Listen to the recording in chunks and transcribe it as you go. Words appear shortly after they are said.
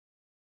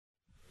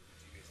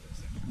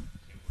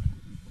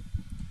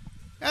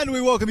And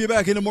we welcome you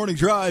back into Morning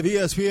Drive,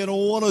 ESPN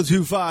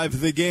 102.5,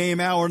 The Game,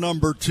 hour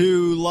number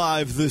 2,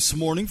 live this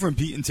morning from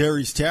Pete and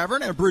Terry's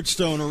Tavern at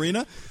Bridgestone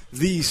Arena.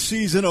 The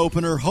season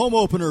opener, home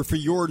opener for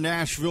your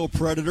Nashville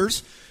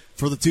Predators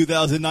for the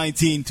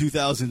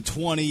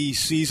 2019-2020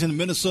 season.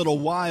 Minnesota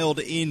Wild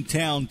in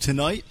town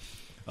tonight.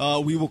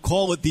 We will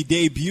call it the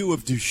debut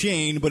of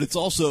Duchesne, but it's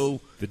also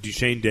the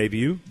Duchesne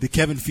debut, the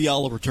Kevin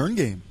Fiala return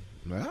game.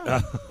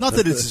 Wow. Not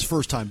that it's his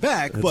first time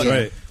back, but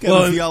right.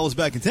 Kevin Fiala's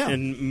back in town.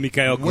 And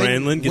Mikael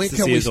Granlund gets to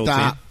see his old team.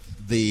 When can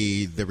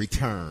we stop the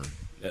return?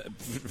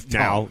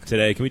 Now,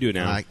 today. Can we do it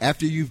now? Like,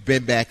 after you've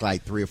been back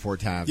like 3 or 4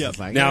 times, Yeah. it's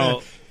like,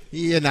 Now-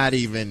 you're not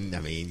even,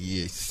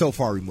 you're so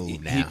far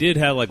removed now. He did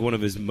have like one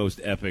of his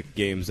most epic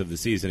games of the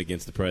season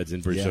against the Preds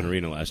in Bridgestone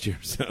Arena last year.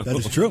 So That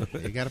is true.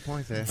 You got a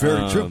point there.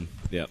 Very true.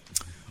 Yep.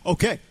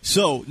 Okay,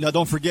 so now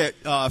don't forget,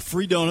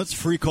 free donuts,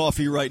 free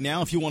coffee right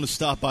now. If you want to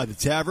stop by the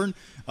tavern,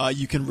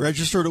 you can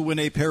register to win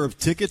a pair of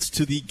tickets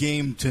to the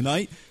game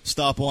tonight.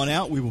 Stop on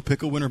out. We will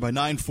pick a winner by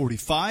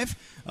 9:45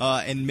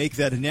 and make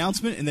that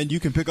announcement, and then you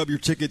can pick up your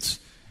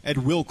tickets at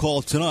will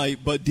call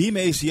tonight. But D.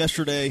 Mace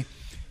yesterday,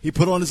 he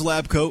put on his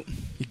lab coat,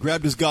 he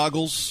grabbed his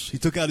goggles, he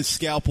took out his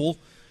scalpel,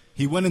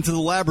 he went into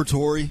the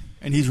laboratory,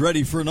 and he's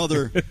ready for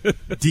another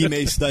D.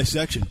 Mace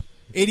dissection.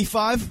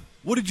 85,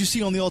 what did you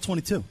see on the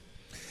All-22?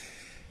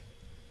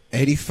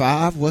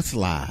 85, what's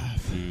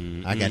live?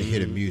 I got to hear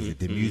the music.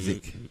 The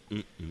music,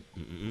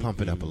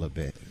 pump it up a little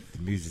bit.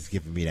 The music's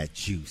giving me that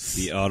juice.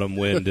 The autumn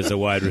wind is a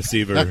wide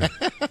receiver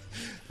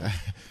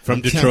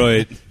from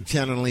Detroit.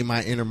 Channeling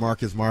my inner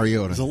Marcus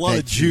Mariota. There's a lot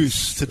of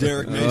juice to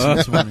Derek Mason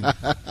this morning.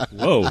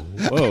 Whoa.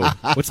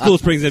 What's Cool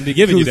Springs MD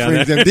giving you down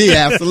there? MD,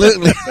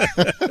 absolutely.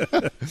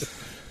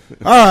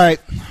 All right.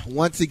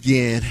 Once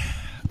again,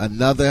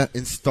 another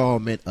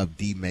installment of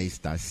D-Mace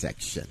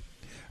Dissection.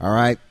 All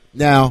right.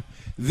 Now,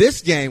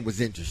 this game was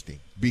interesting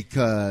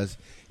because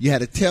you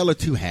had a tale of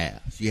two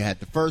halves. You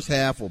had the first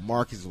half where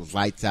Marcus was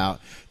lights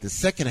out. The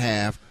second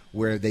half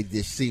where they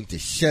just seemed to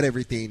shut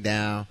everything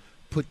down,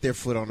 put their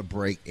foot on the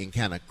brake, and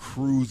kind of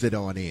cruise it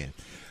on in.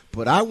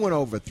 But I went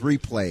over 3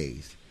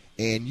 plays.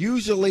 And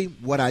usually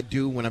what I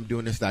do when I'm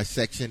doing this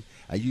dissection,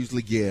 I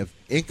usually give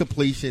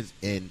incompletions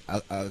and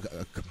a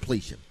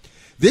completion.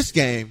 This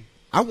game,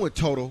 I went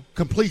total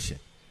completion.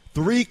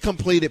 3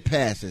 completed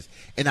passes.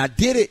 And I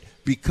did it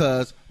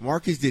because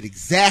Marcus did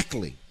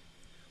exactly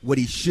what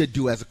he should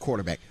do as a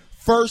quarterback.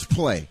 First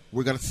play,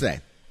 we're going to say,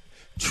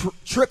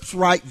 trips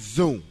right,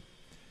 zoom.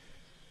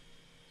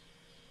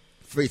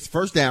 It's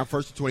first down,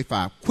 first and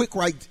 25. Quick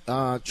right,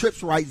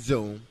 trips right,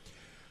 zoom.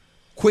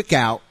 Quick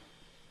out.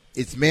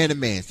 It's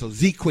man-to-man, so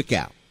Z quick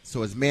out.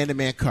 So it's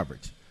man-to-man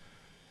coverage.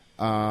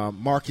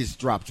 Marcus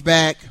drops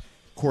back.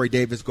 Corey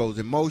Davis goes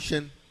in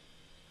motion.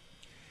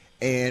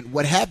 And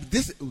what happened?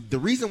 The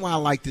reason why I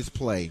like this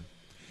play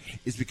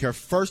is because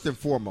first and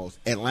foremost,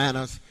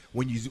 Atlanta's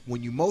when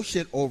you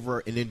motion over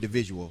an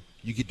individual,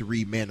 you get to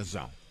read man to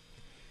zone.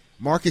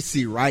 Marcus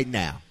see right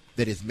now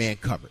that is man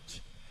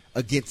coverage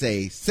against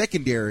a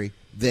secondary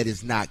that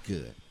is not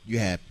good. You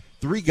have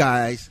 3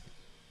 guys,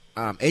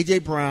 A.J.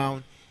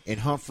 Brown and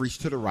Humphreys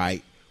to the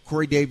right.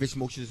 Corey Davis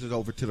motions it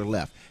over to the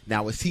left.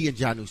 Now it's he and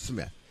Jonnu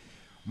Smith.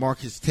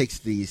 Marcus takes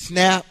the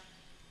snap.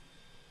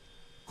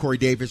 Corey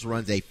Davis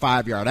runs a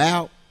 5-yard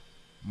out.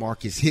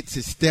 Marcus hits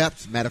his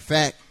steps. Matter of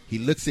fact, he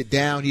looks it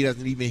down. He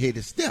doesn't even hit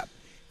his step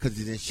because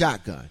he's in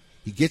shotgun.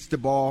 He gets the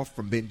ball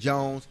from Ben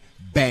Jones.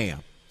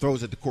 Bam.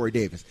 Throws it to Corey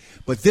Davis.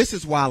 But this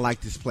is why I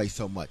like this play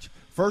so much.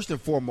 First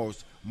and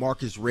foremost,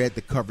 Marcus read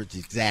the coverage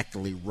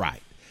exactly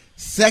right.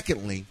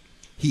 Secondly,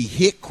 he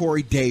hit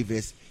Corey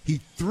Davis.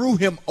 He threw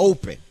him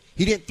open.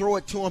 He didn't throw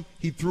it to him.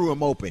 He threw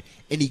him open.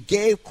 And he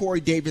gave Corey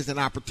Davis an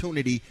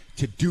opportunity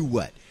to do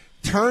what?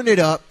 Turn it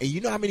up. And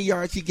you know how many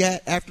yards he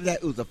got after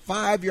that? It was a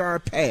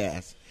 5-yard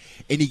pass,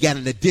 and he got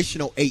an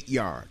additional 8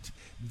 yards.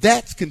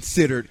 That's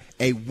considered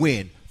a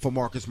win for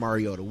Marcus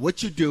Mariota.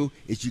 What you do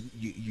is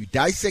you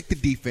dissect the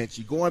defense,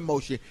 you go in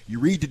motion,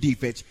 you read the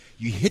defense,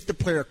 you hit the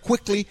player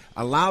quickly,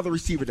 allow the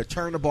receiver to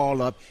turn the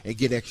ball up and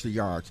get extra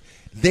yards.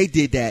 They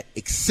did that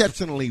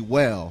exceptionally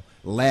well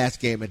last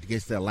game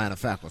against the Atlanta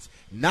Falcons.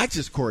 Not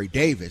just Corey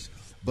Davis,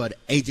 but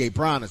A.J.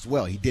 Brown as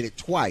well. He did it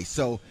twice.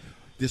 So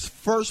this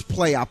first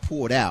play I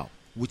pulled out,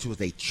 which was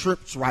a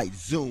trips right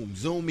zoom.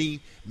 Zooming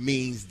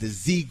means the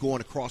Z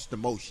going across the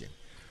motion.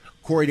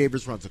 Corey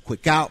Davis runs a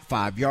quick out,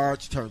 5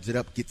 yards, turns it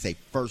up, gets a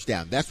first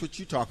down. That's what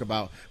you talk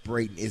about,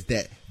 Braden, is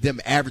that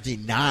them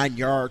averaging 9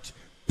 yards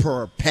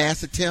per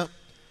pass attempt,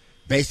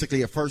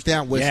 basically a first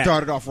down. Well, it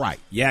started off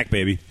right. Yak,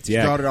 baby. It's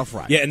yak. Started off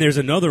right. Yeah, and there's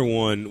another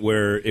one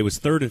where it was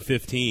 3rd and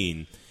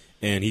 15,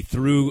 and he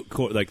threw,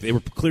 like they were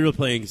clearly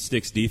playing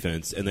sticks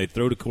defense, and they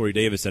throw to Corey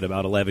Davis at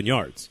about 11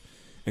 yards.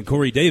 And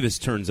Corey Davis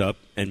turns up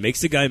and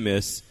makes the guy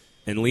miss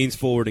and leans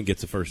forward and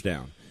gets a first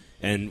down.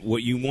 And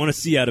what you want to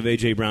see out of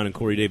A.J. Brown and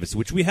Corey Davis,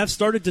 which we have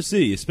started to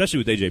see, especially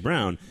with A.J.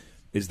 Brown,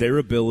 is their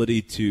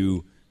ability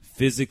to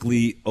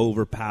physically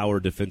overpower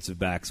defensive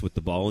backs with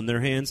the ball in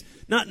their hands.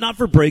 Not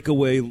for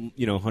breakaway,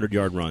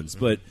 100-yard runs,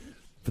 but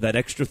for that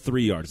extra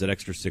 3 yards, that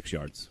extra 6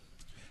 yards.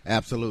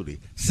 Absolutely.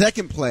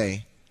 Second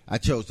play, I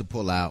chose to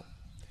pull out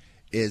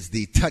is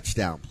the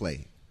touchdown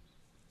play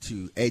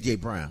to A.J.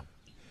 Brown.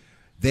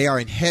 They are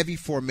in heavy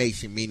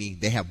formation, meaning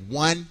they have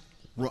one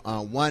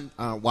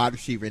wide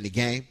receiver in the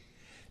game.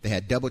 They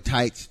had double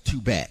tights,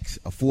 two backs,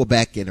 a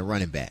fullback and a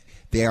running back.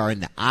 They are in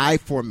the I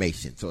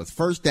formation. So it's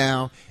first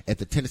down at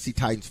the Tennessee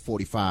Titans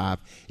 45.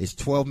 It's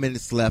 12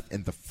 minutes left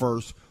in the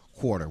first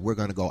quarter. We're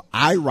going to go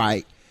I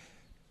right,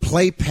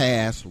 play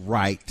pass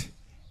right,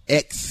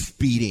 X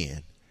speed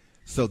in.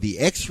 So the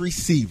X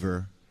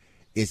receiver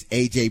is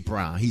A.J.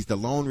 Brown. He's the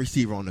lone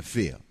receiver on the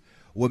field.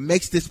 What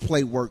makes this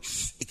play work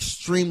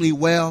extremely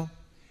well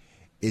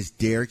is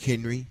Derrick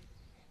Henry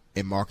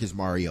and Marcus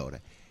Mariota.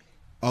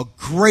 A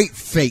great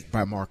fake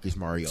by Marcus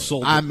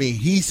Mariota. I mean,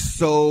 he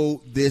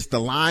sold this.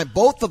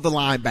 Both of the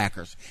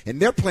linebackers,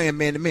 and they're playing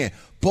man-to-man.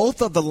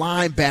 Both of the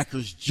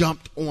linebackers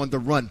jumped on the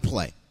run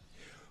play.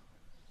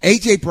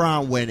 A.J.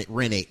 Brown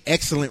ran an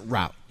excellent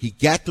route. He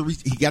got the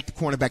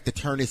cornerback to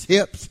turn his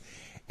hips,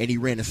 and he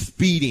ran a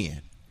speed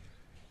in.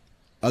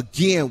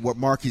 Again, what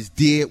Marcus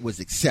did was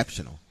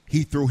exceptional.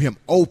 He threw him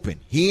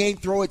open. He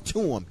ain't throw it to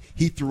him.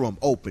 He threw him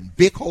open.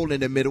 Big hole in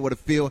the middle of the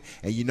field,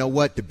 and you know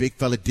what? The big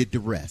fella did the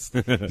rest.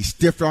 He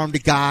stiff-armed the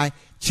guy,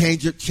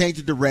 changed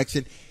the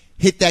direction,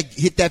 hit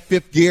that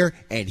fifth gear,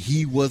 and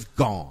he was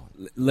gone.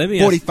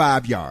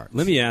 45 yards.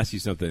 Let me ask you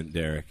something,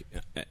 Derek.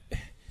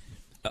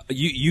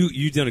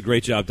 You've done a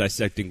great job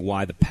dissecting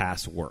why the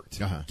pass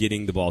worked,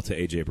 getting the ball to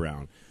A.J.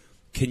 Brown.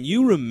 Can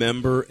you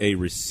remember a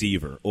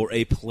receiver or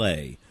a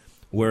play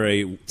where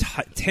a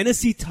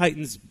Tennessee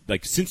Titans,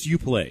 like since you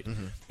played,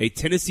 a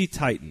Tennessee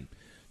Titan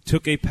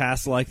took a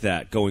pass like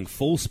that, going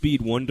full speed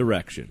one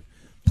direction,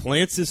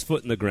 plants his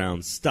foot in the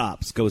ground,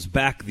 stops, goes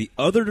back the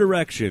other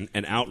direction,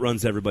 and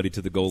outruns everybody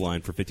to the goal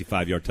line for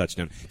 55-yard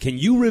touchdown? Can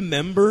you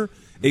remember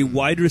a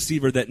wide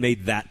receiver that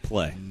made that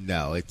play?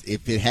 No.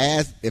 If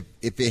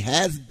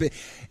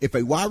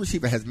a wide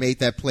receiver has made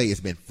that play, it's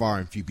been far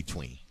and few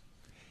between.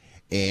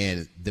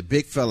 And the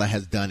big fella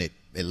has done it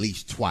at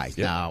least twice.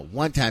 Yep. Now,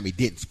 one time he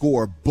didn't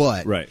score,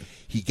 but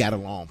he got a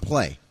long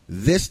play.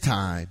 This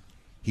time,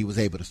 he was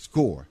able to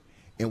score.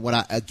 And what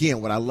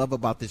I love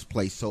about this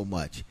play so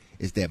much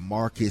is that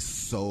Marcus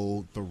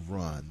sold the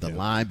run. The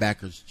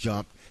linebackers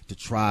jumped to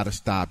try to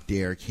stop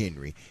Derrick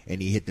Henry,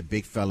 and he hit the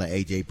big fella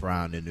A.J.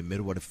 Brown in the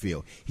middle of the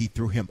field. He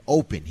threw him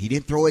open. He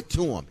didn't throw it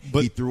to him.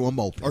 But he threw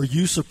him open. Are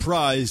you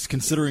surprised,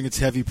 considering it's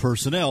heavy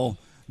personnel,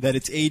 that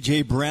it's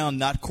A.J. Brown,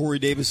 not Corey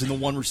Davis in the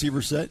one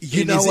receiver set?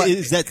 You know what?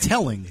 Is that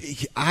telling?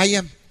 I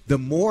am. The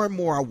more and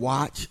more I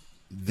watch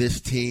this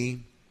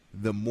team,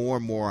 the more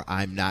and more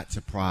I'm not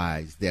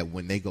surprised that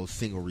when they go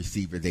single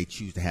receiver, they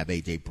choose to have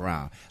A.J.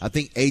 Brown. I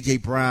think A.J.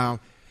 Brown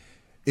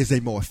is a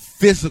more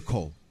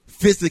physically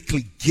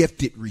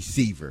gifted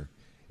receiver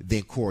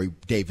than Corey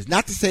Davis.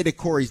 Not to say that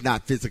Corey's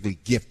not physically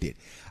gifted.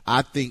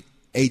 I think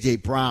A.J.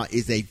 Brown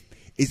is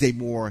a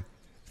more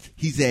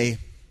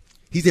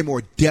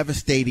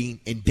devastating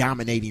and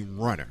dominating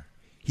runner.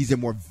 He's a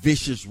more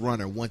vicious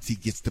runner once he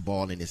gets the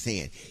ball in his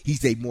hand.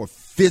 He's a more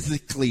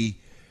physically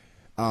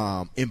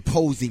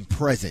imposing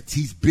presence.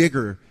 He's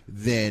bigger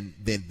than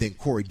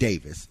Corey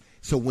Davis.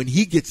 So when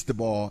he gets the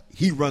ball,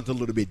 he runs a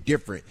little bit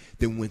different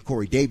than when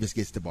Corey Davis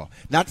gets the ball.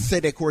 Not to say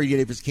that Corey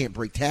Davis can't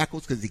break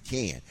tackles, because he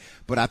can.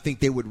 But I think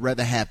they would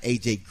rather have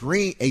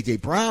A.J.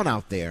 Brown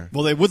out there.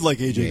 Well, they would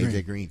like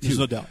A.J. Green too. There's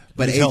no doubt.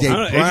 But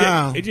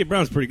A.J.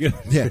 Brown's pretty good.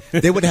 Yeah,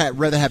 they would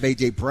rather have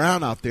A.J.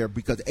 Brown out there,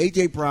 because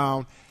A.J.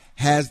 Brown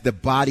has the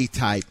body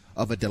type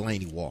of a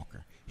Delaney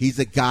Walker. He's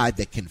a guy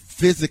that can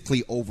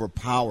physically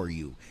overpower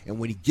you. And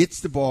when he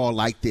gets the ball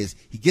like this,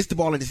 he gets the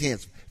ball in his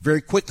hands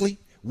very quickly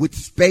with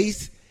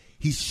space.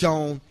 He's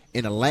shown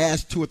in the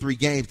last 2 or 3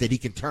 games that he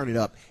can turn it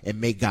up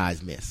and make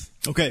guys miss.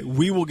 Okay,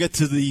 we will get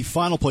to the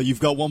final play. You've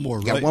got one more,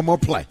 right? Got one more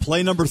play.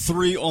 Play number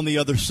 3 on the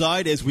other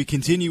side as we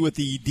continue with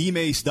the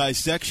D-Mace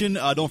dissection.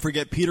 Don't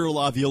forget Peter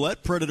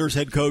Laviolette, Predators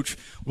head coach,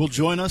 will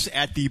join us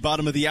at the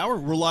bottom of the hour.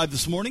 We're live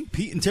this morning.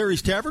 Pete and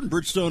Terry's Tavern,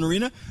 Bridgestone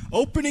Arena.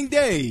 Opening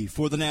day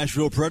for the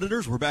Nashville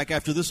Predators. We're back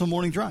after this on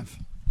Morning Drive.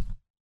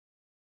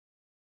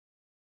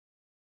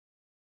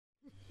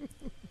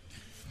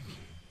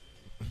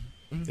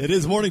 It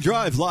is Morning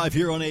Drive, live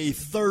here on a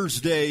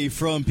Thursday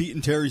from Pete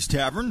and Terry's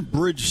Tavern,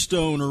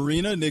 Bridgestone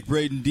Arena. Nick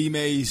Braden,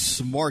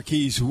 D-Mace,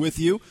 Marquise with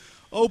you.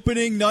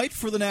 Opening night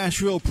for the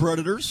Nashville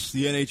Predators.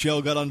 The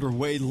NHL got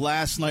underway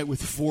last night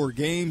with 4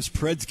 games.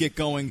 Preds get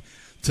going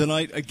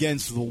tonight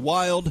against the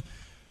Wild.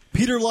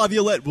 Peter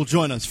Laviolette will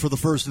join us for the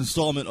first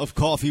installment of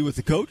Coffee with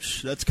the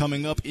Coach. That's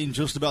coming up in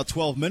just about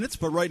 12 minutes.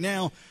 But right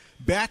now,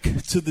 back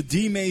to the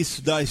D-Mace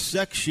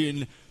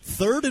dissection.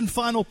 Third and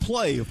final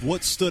play of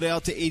what stood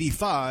out to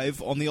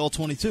 85 on the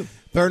All-22.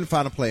 Third and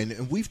final play,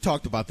 and we've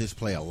talked about this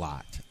play a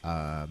lot,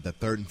 the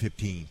 3rd and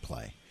 15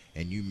 play,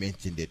 and you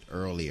mentioned it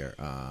earlier.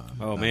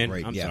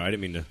 Sorry, I didn't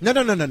mean to. No,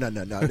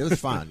 it was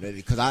fine,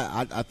 because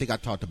I think I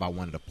talked about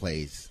one of the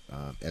plays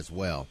as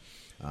well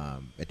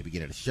at the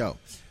beginning of the show.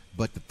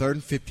 But the 3rd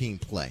and 15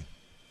 play,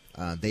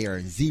 they are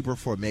in zebra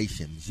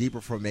formation.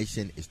 Zebra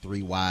formation is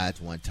 3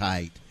 wides, 1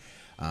 tight,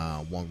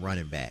 1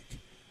 running back.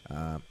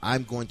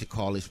 I'm going to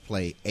call this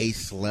play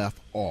ace left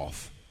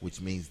off,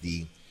 which means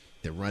the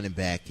running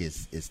back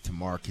is to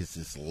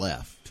Marcus's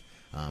left.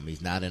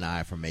 He's not in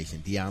I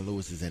formation. Deion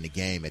Lewis is in the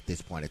game at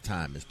this point in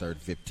time. It's 3rd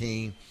and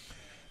 15.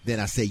 Then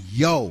I say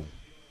yo.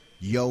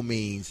 Yo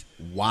means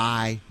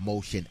Y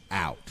motion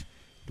out.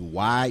 The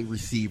Y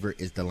receiver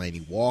is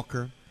Delaney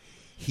Walker.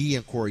 He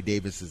and Corey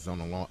Davis is on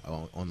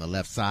the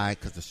left side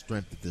because the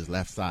strength of his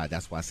left side.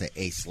 That's why I say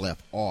ace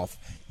left off.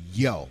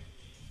 Yo.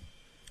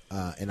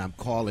 And I'm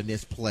calling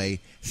this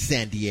play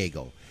San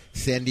Diego.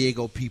 San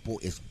Diego, people,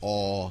 is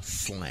all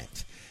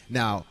slant.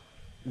 Now,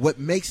 what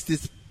makes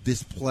this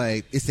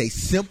play, it's a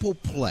simple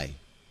play,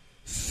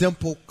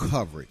 simple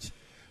coverage.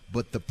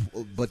 But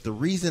the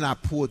reason I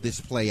pulled this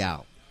play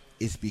out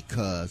is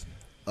because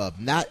of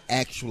not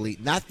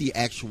the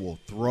actual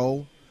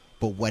throw,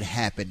 but what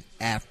happened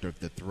after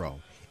the throw.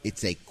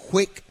 It's a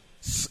quick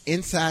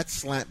inside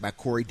slant by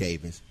Corey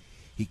Davis.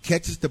 He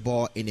catches the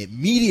ball and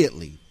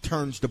immediately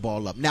turns the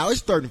ball up. Now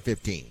it's 3rd and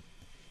 15.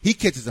 He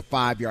catches a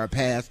 5-yard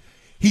pass.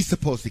 He's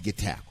supposed to get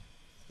tackled.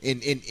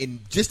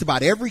 In just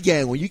about every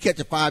game, when you catch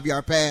a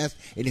 5-yard pass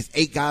and there's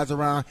 8 guys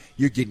around,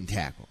 you're getting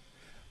tackled.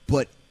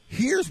 But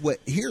here's what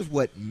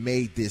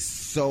made this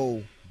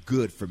so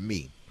good for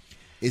me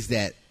is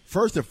that,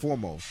 first and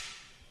foremost,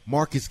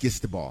 Marcus gets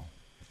the ball.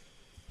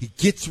 He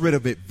gets rid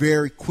of it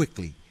very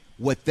quickly.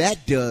 What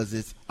that does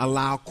is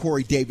allow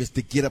Corey Davis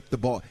to get up the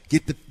ball,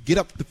 get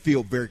up the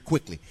field very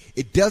quickly.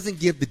 It doesn't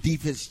give the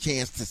defense a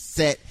chance to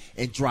set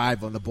and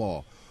drive on the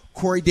ball.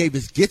 Corey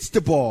Davis gets the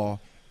ball,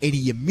 and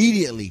he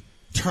immediately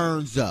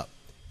turns up.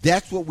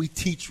 That's what we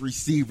teach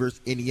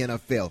receivers in the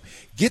NFL.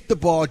 Get the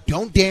ball,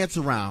 don't dance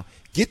around.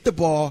 Get the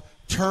ball,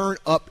 turn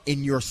up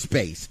in your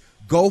space.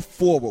 Go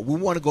forward. We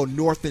want to go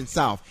north and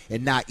south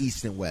and not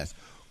east and west.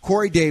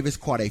 Corey Davis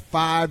caught a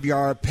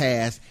 5-yard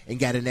pass and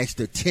got an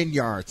extra 10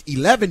 yards,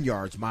 11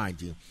 yards,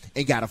 mind you,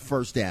 and got a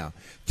first down.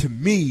 To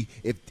me,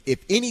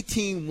 if any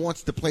team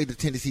wants to play the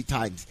Tennessee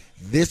Titans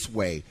this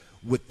way,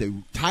 with the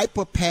type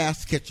of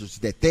pass catchers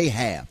that they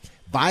have,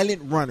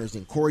 violent runners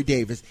in Corey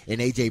Davis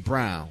and A.J.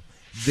 Brown,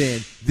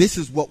 then this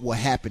is what will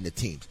happen to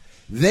teams.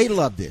 They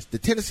love this. The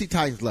Tennessee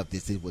Titans love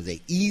this. It was an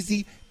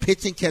easy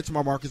pitch and catch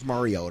by Marcus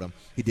Mariota.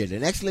 He did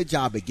an excellent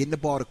job at getting the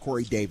ball to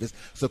Corey Davis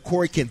so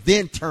Corey can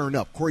then turn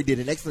up. Corey did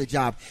an excellent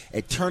job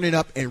at turning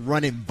up and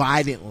running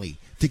violently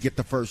to get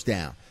the first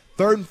down.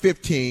 3rd and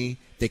 15,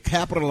 they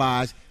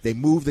capitalize, they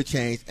move the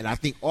chains, and I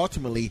think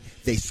ultimately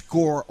they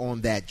score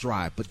on that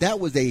drive. But that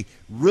was a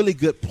really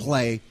good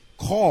play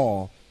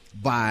call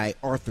by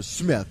Arthur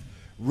Smith.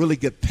 Really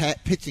good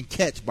pitch and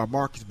catch by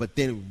Marcus, but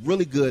then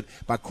really good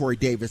by Corey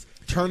Davis,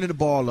 turning the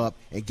ball up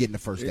and getting the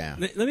first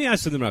down. Let me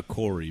ask something about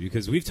Corey,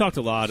 because we've talked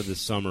a lot of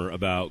this summer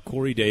about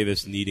Corey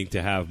Davis needing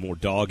to have more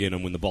dog in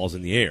him when the ball's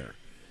in the air.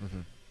 Mm-hmm.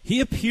 He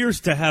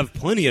appears to have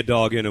plenty of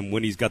dog in him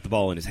when he's got the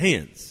ball in his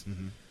hands.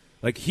 Mm-hmm.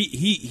 Like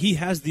he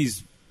has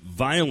these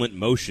violent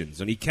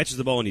motions, and he catches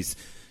the ball and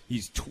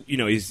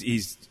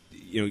he's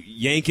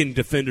yanking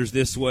defenders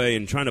this way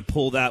and trying to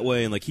pull that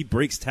way, and like he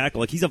breaks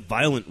tackle. Like he's a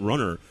violent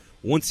runner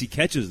once he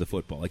catches the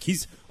football. Like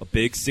he's a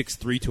big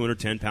 6'3",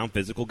 210-pound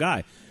physical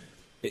guy.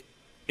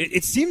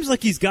 It seems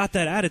like he's got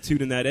that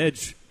attitude and that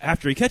edge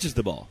after he catches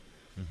the ball.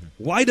 Mm-hmm.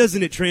 Why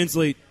doesn't it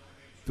translate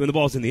when the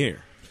ball's in the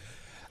air?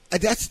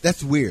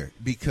 That's weird,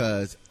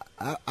 because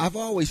I've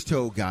always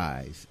told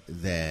guys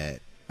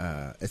that,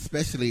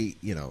 especially,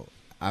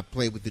 I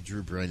played with the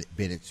Drew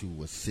Bennett, who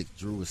was 6'.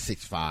 Drew was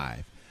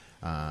 6'5".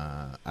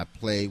 I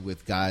played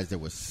with guys that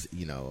was,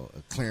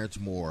 Clarence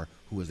Moore,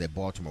 who was at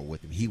Baltimore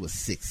with him. He was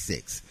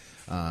 6'6".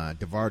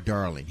 DeVar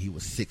Darling, he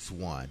was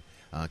 6'1".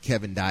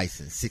 Kevin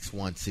Dyson,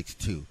 6'1",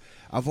 6'2".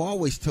 I've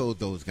always told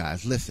those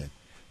guys, listen,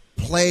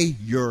 play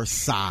your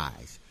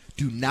size.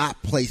 Do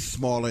not play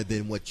smaller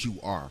than what you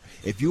are.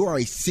 If you are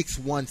a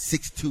 6'1",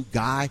 6'2"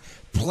 guy,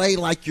 play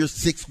like you're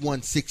 6'1",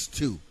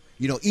 6'2".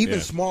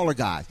 Even smaller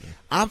guys.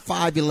 I'm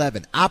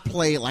 5'11". I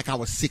play like I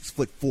was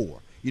 6'4".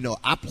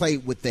 I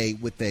played with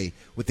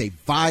a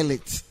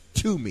violence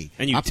to me.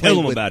 And you tell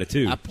them about it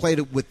too. I played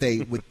it with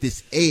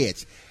this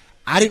edge.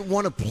 I didn't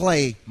want to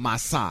play my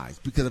size,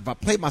 because if I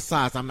play my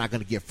size, I'm not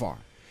going to get far.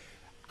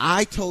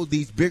 I told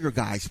these bigger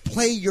guys,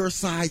 play your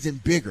size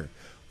and bigger.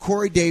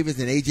 Corey Davis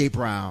and A.J.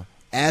 Brown,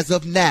 as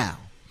of now,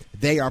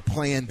 they are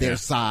playing their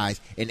size,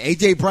 and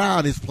A.J.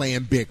 Brown is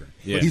playing bigger.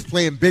 Yeah. But he's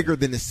playing bigger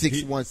than the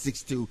 6'1",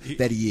 6'2"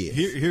 that he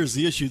is. Here's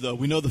the issue, though.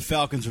 We know the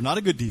Falcons are not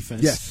a good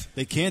defense. Yes.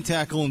 They can't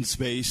tackle in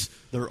space.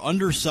 They're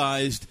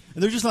undersized,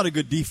 and they're just not a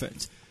good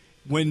defense.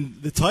 When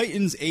the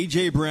Titans,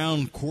 A.J.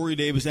 Brown, Corey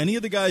Davis, any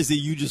of the guys that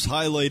you just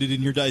highlighted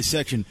in your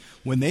dissection,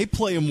 when they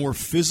play a more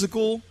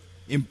physical,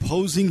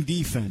 imposing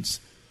defense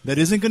that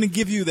isn't going to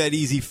give you that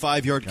easy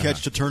 5-yard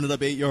catch to turn it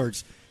up 8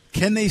 yards,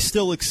 can they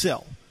still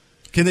excel?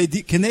 Can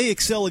they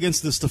excel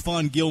against the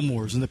Stephon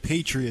Gilmores and the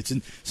Patriots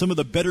and some of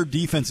the better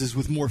defenses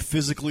with more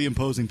physically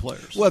imposing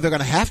players? Well, they're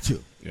going to have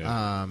to.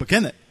 Yeah. But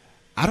can they?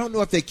 I don't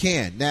know if they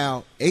can.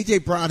 Now, A.J.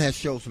 Brown has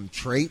shown some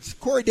traits.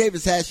 Corey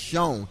Davis has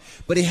shown,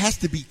 but it has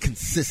to be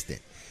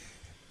consistent.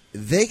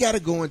 They got to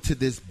go into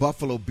this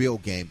Buffalo Bill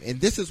game, and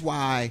this is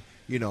why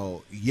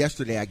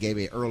yesterday I gave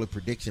an early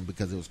prediction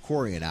because it was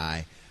Corey and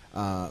I.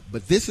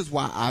 But this is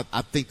why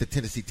I think the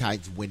Tennessee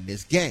Titans win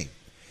this game.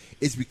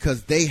 It's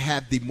because they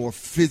have the more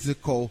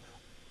physical,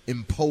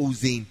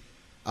 imposing,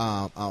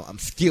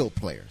 skilled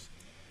players.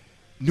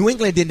 New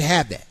England didn't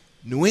have that.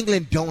 New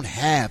England don't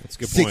have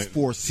 6'4",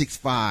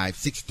 6'5",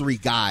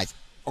 6'3" guys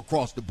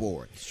across the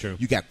board. It's true.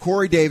 You got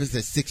Corey Davis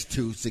at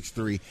 6'2",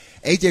 6'3",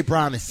 A.J.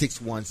 Brown at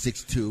 6'1",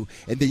 6'2",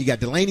 and then you got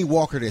Delaney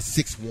Walker at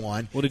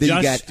 6'1". Well, did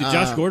Josh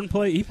Gordon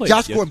play? He played.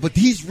 Josh Gordon, but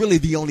he's really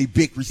the only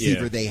big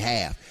receiver they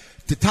have.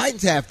 The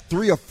Titans have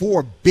 3 or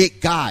 4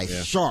 big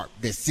guys, sharp,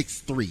 that's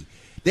 6'3".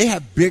 They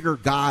have bigger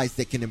guys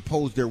that can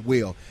impose their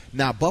will.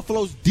 Now,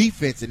 Buffalo's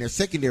defense and their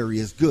secondary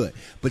is good,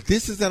 but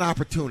this is an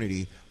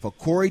opportunity for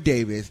Corey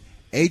Davis,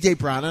 A.J.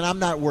 Brown, and I'm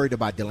not worried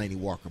about Delaney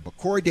Walker, but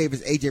Corey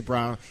Davis, A.J.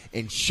 Brown,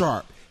 and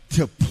Sharp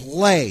to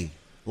play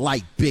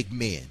like big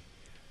men.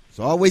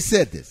 So I always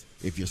said this.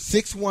 If you're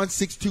 6'1",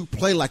 6'2",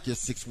 play like you're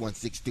 6'1",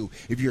 6'2".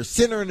 If you're a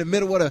center in the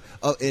middle of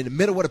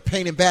the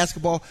paint in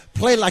basketball,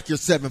 play like you're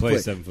 7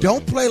 foot.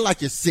 Don't play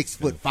like you're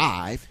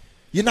 6'5".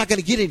 You're not going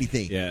to get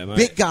anything.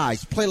 Big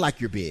guys, play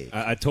like you're big.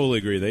 I totally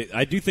agree.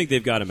 I do think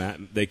they've got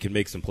him. They can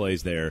make some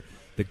plays there.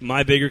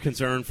 My bigger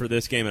concern for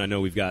this game, and I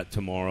know we've got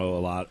tomorrow a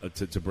lot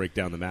to break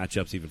down the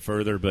matchups even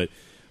further, but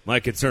my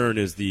concern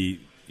is the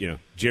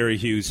Jerry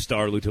Hughes,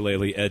 Star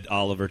Lutulele, Ed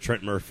Oliver,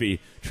 Trent Murphy,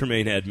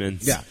 Tremaine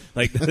Edmonds. Yeah.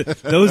 Like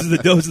those are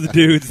the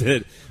dudes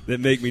that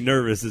make me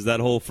nervous. Is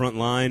that whole front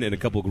line and a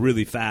couple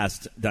really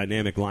fast,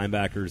 dynamic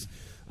linebackers.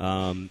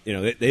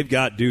 They've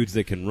got dudes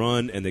that can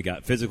run, and they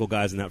got physical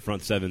guys in that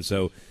front seven.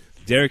 So,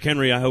 Derrick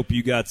Henry, I hope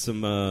you got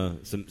some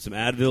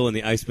Advil and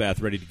the ice bath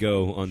ready to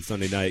go on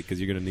Sunday night because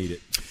you're going to need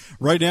it.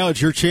 Right now,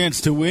 it's your chance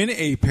to win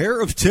a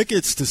pair of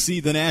tickets to see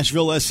the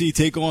Nashville SC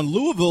take on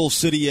Louisville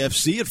City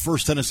FC at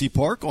First Tennessee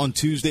Park on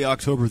Tuesday,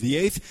 October the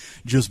 8th.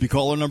 Just be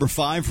caller number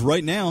 5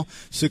 right now,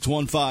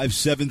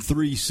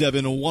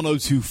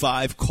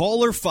 615-737-1025.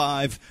 Caller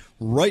 5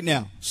 right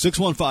now,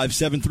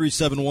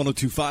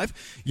 615-737-1025.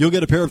 You'll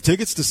get a pair of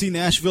tickets to see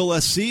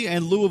Nashville SC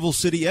and Louisville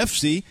City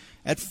FC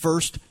at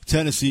First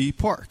Tennessee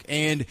Park.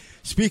 And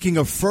speaking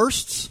of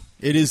firsts,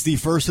 it is the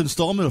first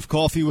installment of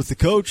Coffee with the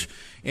Coach,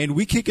 and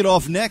we kick it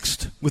off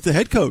next with the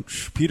head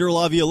coach, Peter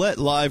Laviolette,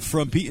 live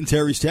from Pete and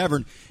Terry's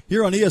Tavern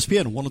here on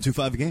ESPN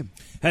 102.5 A Game.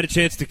 Had a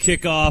chance to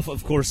kick off,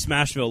 of course,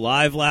 Smashville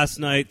Live last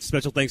night.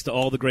 Special thanks to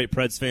all the great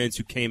Preds fans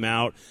who came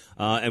out,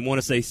 and want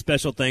to say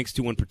special thanks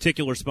to one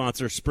particular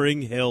sponsor,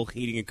 Spring Hill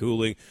Heating and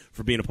Cooling,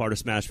 for being a part of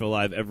Smashville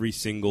Live every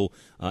single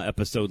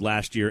episode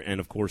last year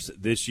and, of course,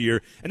 this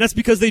year. And that's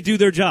because they do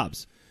their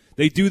jobs.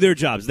 They do their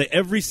jobs.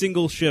 Every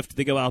single shift,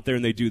 they go out there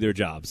and they do their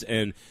jobs.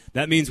 And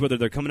that means whether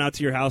they're coming out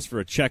to your house for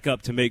a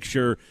checkup to make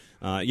sure,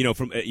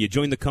 you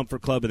join the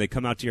Comfort Club and they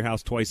come out to your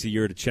house twice a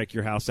year to check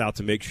your house out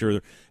to make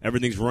sure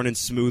everything's running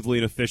smoothly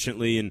and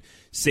efficiently and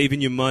saving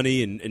you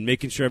money and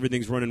making sure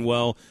everything's running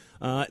well.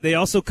 They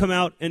also come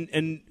out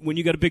and when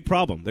you got a big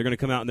problem, they're going to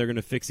come out and they're going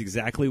to fix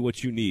exactly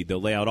what you need.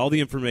 They'll lay out all the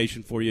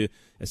information for you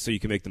so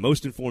you can make the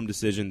most informed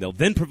decision. They'll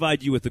then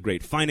provide you with a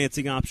great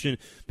financing option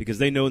because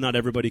they know not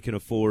everybody can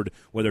afford,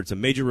 whether it's a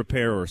major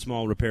repair or a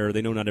small repair,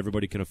 they know not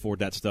everybody can afford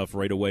that stuff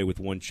right away with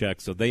one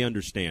check, so they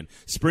understand.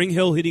 Spring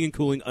Hill Heating and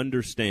Cooling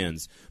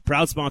understands.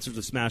 Proud sponsors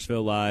of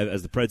Smashville Live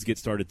as the Preds get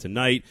started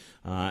tonight.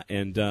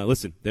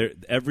 Listen,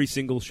 every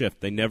single shift,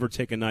 they never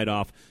take a night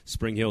off.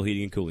 Spring Hill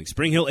Heating and Cooling.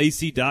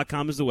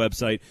 SpringHillAC.com is the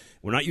website.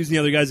 We're not using the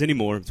other guys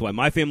anymore. That's why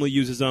my family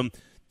uses them.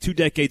 2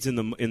 decades in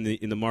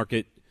the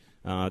market.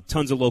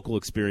 Tons of local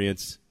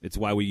experience. It's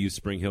why we use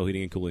Spring Hill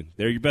Heating and Cooling.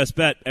 They're your best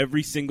bet.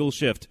 Every single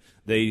shift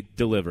they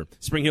deliver.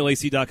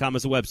 SpringHillAC.com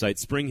is the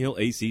website.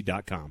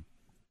 SpringHillAC.com.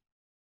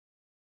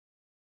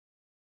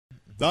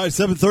 All right,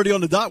 7:30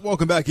 on the dot.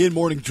 Welcome back in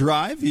Morning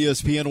Drive,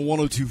 ESPN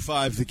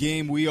 102.5 The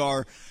Game. We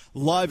are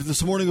live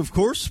this morning, of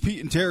course,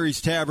 Pete and Terry's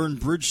Tavern,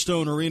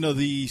 Bridgestone Arena,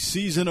 the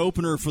season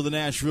opener for the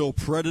Nashville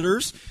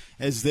Predators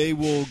as they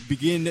will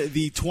begin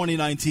the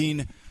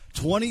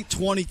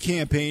 2019-2020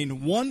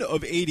 campaign, 1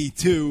 of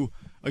 82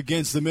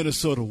 against the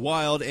Minnesota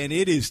Wild, and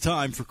it is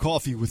time for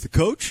Coffee with the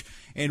Coach.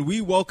 And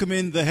we welcome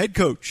in the head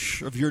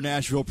coach of your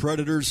Nashville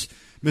Predators,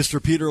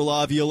 Mr. Peter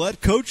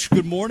Laviolette. Coach,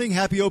 good morning.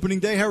 Happy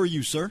opening day. How are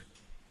you, sir?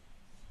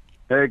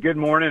 Hey, good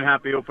morning.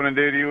 Happy opening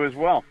day to you as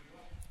well.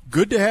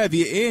 Good to have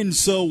you in.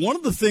 So one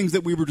of the things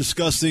that we were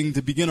discussing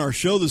to begin our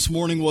show this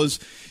morning was,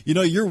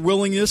 your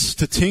willingness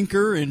to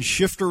tinker and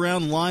shift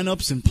around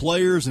lineups and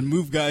players and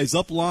move guys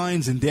up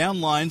lines and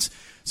down lines.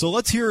 So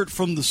let's hear it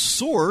from the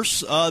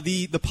source,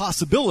 the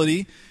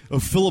possibility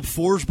of Philip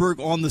Forsberg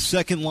on the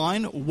second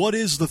line. What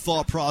is the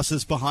thought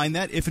process behind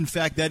that, if in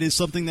fact that is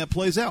something that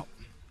plays out?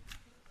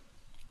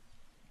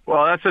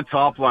 Well, that's a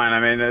top line.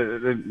 I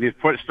mean, you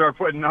start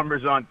putting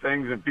numbers on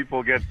things, and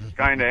people get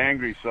kind of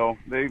angry. So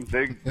they're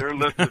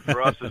listed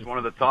for us as one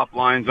of the top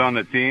lines on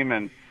the team,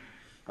 and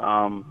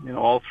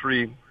all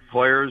 3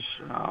 players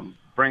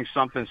bring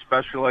something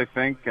special, I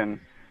think.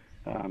 And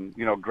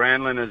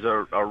Granlund is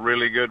a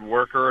really good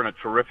worker and a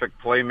terrific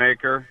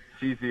playmaker.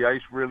 Sees the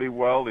ice really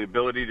well, the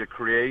ability to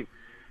create.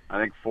 I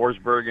think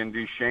Forsberg and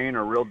Duchesne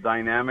are real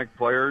dynamic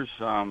players,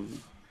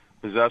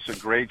 possess a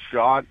great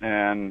shot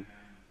and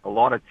a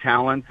lot of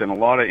talent and a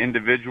lot of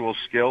individual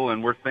skill,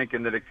 and we're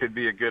thinking that it could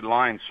be a good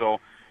line. So,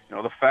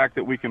 the fact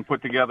that we can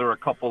put together a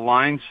couple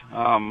lines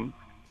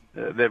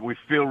that we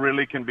feel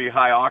really can be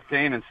high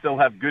octane and still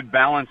have good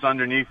balance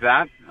underneath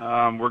that,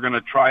 we're going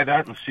to try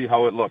that and see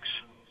how it looks.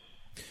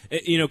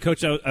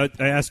 Coach, I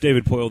asked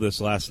David Poile this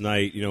last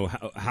night.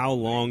 How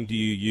long do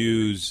you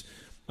use?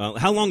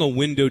 How long a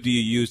window do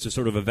you use to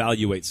sort of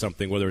evaluate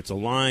something, whether it's a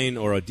line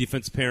or a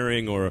defense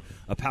pairing or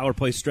a power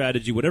play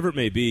strategy, whatever it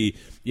may be?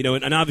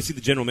 And obviously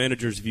the general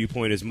manager's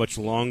viewpoint is much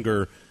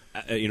longer,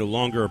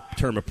 longer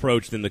term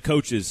approach than the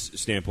coach's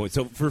standpoint.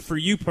 So for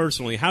you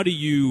personally, how do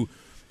you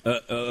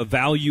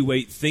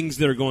evaluate things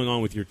that are going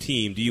on with your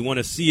team? Do you want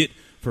to see it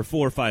for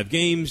 4 or 5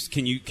 games?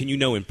 Can you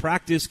know in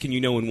practice? Can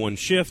you know in one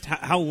shift?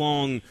 How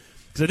long?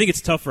 Because I think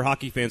it's tough for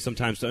hockey fans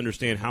sometimes to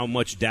understand how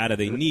much data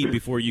they need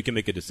before you can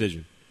make a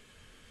decision.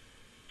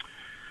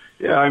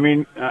 Yeah,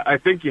 I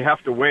think you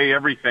have to weigh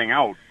everything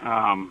out.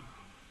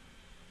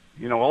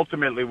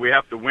 Ultimately we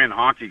have to win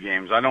hockey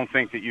games. I don't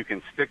think that you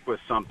can stick with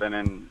something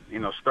and,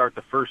 start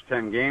the first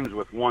 10 games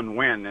with 1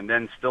 win and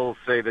then still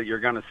say that you're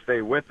going to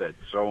stay with it.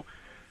 So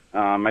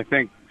I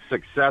think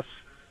success,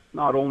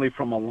 not only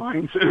from a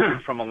line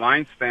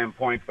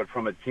standpoint, but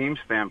from a team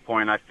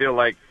standpoint, I feel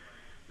like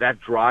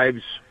that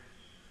drives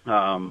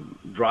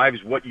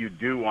what you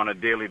do on a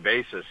daily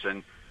basis.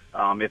 And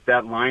if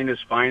that line is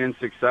finding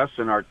success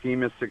and our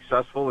team is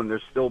successful and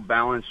there's still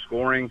balanced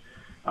scoring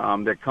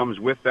that comes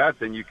with that,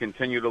 then you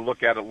continue to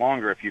look at it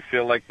longer. If you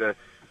feel like the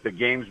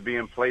game's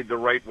being played the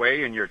right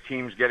way and your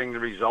team's getting the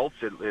results,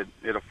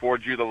 it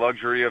affords you the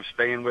luxury of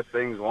staying with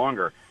things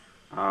longer.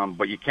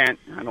 But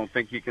I don't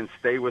think you can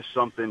stay with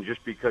something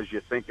just because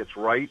you think it's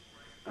right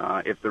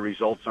if the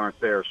results aren't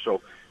there.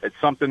 So it's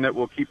something that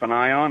we'll keep an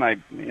eye on. I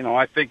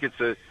think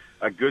it's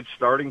a good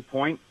starting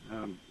point.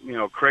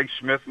 Craig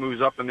Smith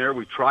moves up in there.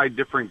 We tried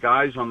different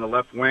guys on the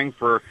left wing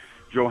for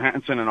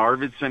Johansson and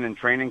Arvidsson in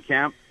training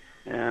camp.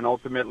 And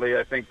ultimately,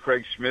 I think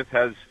Craig Smith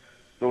has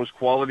those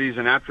qualities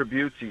and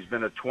attributes. He's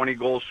been a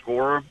 20-goal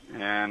scorer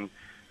and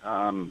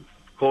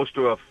close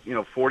to a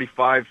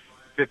 45,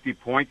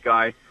 50-point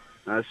guy.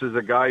 This is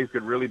a guy who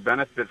could really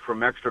benefit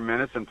from extra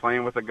minutes and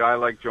playing with a guy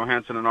like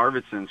Johansson and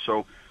Arvidsson.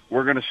 So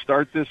we're going to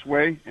start this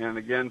way, and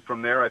again,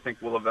 from there, I think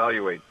we'll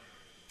evaluate.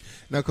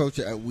 Now, Coach,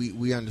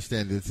 we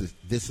understand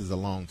this is a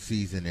long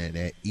season, and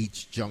at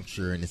each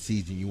juncture in the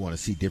season, you want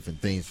to see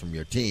different things from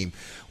your team.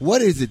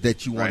 What is it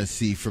that you want to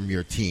see from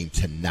your team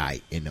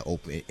tonight in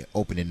the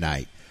opening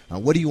night?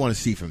 What do you want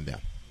to see from them?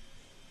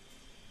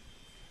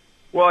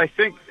 Well, I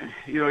think,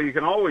 you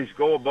can always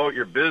go about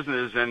your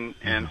business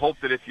and hope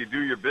that if you do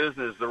your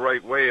business the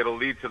right way, it'll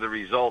lead to the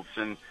results.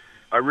 And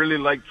I really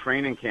like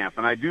training camp.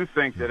 And I do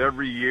think that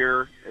every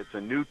year it's a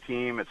new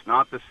team. It's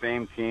not the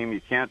same team. You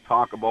can't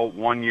talk about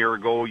 1 year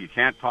ago. You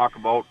can't talk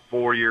about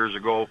 4 years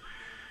ago.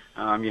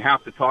 You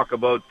have to talk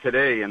about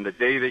today and the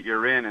day that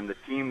you're in and the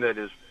team that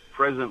is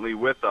presently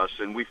with us.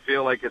 And we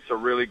feel like it's a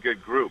really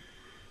good group.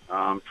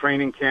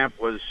 Training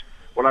camp was...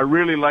 What I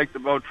really liked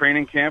about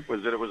training camp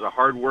was that it was a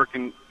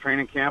hard-working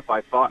training camp.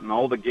 I thought in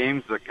all the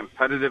games the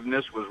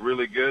competitiveness was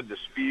really good. The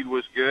speed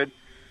was good.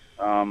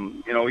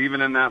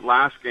 Even in that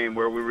last game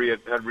where we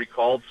had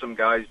recalled some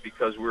guys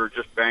because we were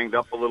just banged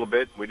up a little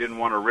bit, we didn't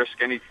want to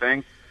risk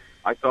anything.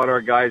 I thought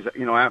our guys,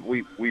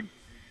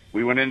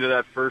 we went into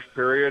that first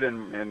period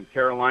and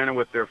Carolina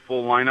with their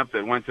full lineup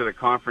that went to the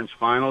conference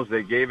finals,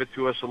 they gave it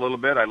to us a little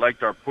bit. I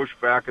liked our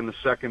pushback in the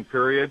second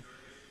period.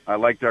 I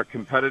liked our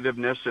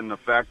competitiveness and the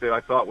fact that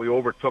I thought we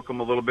overtook them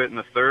a little bit in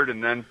the third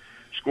and then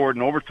scored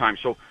in overtime.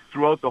 So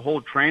throughout the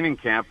whole training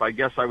camp, I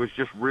guess I was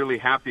just really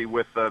happy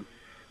with the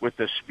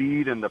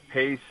speed and the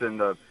pace and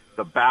the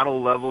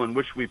battle level in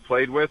which we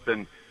played with.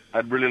 And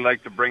I'd really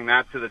like to bring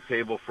that to the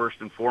table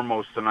first and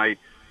foremost tonight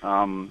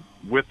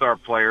with our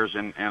players,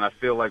 and I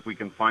feel like we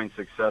can find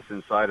success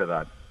inside of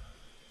that.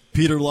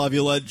 Peter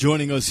Laviolette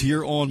joining us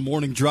here on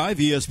Morning Drive,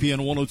 ESPN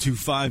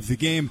 102.5 The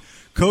Game.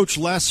 Coach,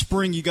 last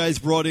spring you guys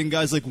brought in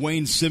guys like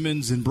Wayne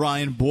Simmons and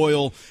Brian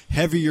Boyle,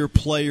 heavier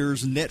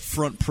players, net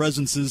front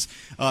presences.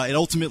 It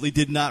ultimately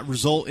did not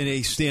result in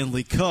a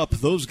Stanley Cup.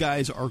 Those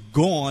guys are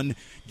gone.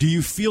 Do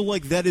you feel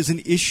like that is an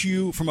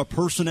issue from a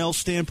personnel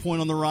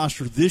standpoint on the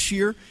roster this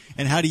year,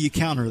 and how do you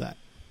counter that?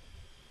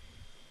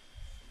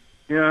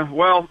 Yeah,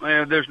 well,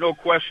 there's no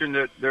question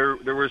that there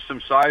was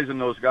some size in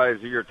those guys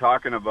that you're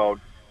talking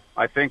about.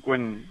 I think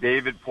when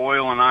David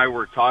Poile and I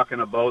were talking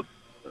about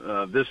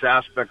this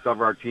aspect of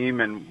our team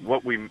and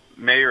what we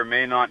may or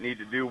may not need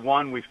to do,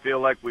 one, we feel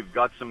like we've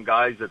got some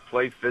guys that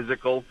play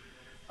physical.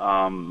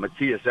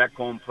 Matthias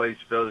Ekholm plays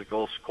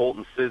physical.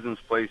 Colton Sissons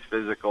plays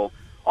physical.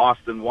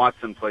 Austin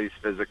Watson plays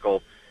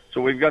physical.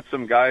 So we've got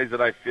some guys that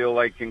I feel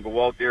like can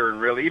go out there and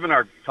really, even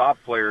our top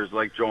players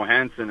like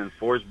Johansson and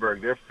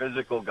Forsberg, they're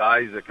physical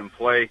guys that can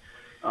play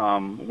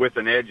with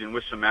an edge and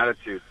with some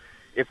attitude.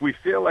 If we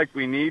feel like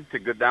we need to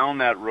go down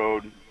that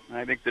road,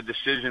 I think the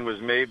decision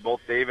was made, both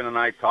David and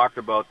I talked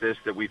about this,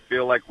 that we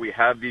feel like we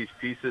have these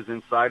pieces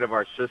inside of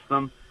our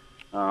system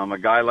A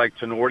guy like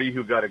Tenorti,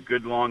 who got a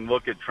good long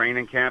look at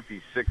training camp.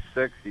 He's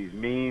 6'6". He's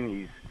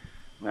mean.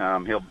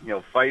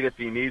 He'll fight if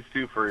he needs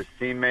to for his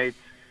teammates.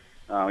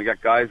 We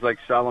got guys like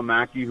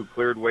Salamaki, who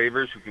cleared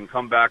waivers, who can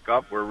come back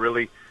up. We're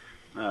really,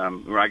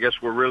 I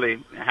guess we're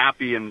really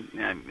happy. And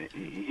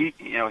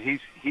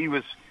he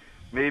was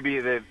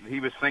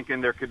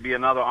thinking there could be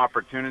another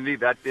opportunity.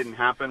 That didn't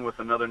happen with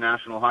another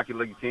National Hockey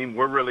League team.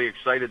 We're really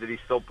excited that he's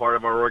still part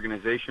of our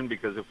organization,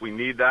 because if we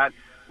need that,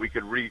 we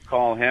could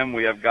recall him.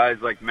 We have guys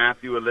like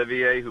Matthew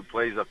Olivier, who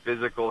plays a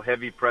physical,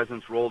 heavy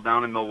presence role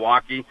down in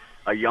Milwaukee,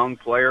 a young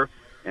player.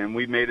 And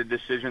we made a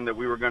decision that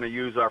we were going to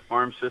use our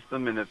farm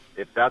system. And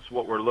if that's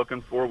what we're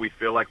looking for, we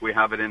feel like we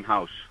have it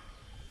in-house.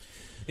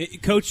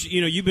 Coach,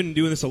 you've been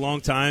doing this a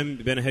long time.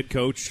 You've been a head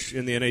coach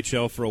in the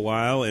NHL for a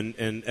while,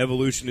 and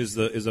evolution is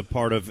a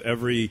part of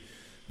every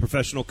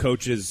professional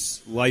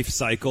coach's life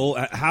cycle.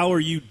 How are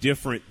you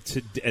different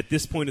at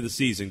this point of the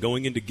season,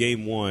 going into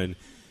Game 1?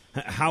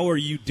 How are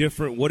you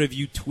different? What have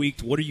you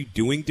tweaked? What are you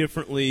doing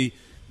differently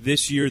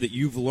this year that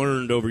you've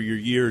learned over your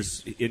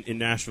years in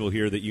Nashville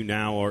here that you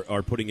now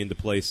are putting into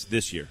place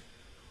this year?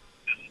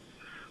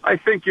 I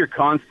think you're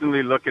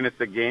constantly looking at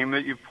the game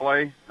that you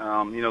play.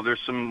 There's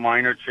some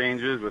minor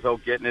changes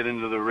without getting it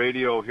into the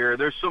radio here.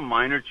 There's some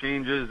minor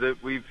changes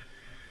that we've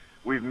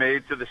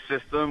made to the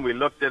system. We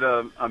looked at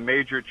a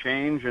major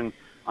change, and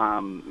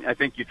I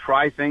think you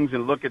try things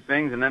and look at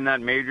things, and then that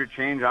major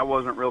change I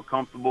wasn't real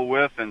comfortable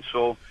with. And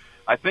so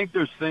I think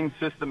there's things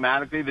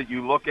systematically that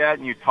you look at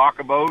and you talk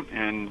about,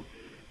 and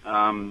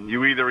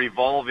you either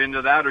evolve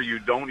into that or you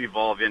don't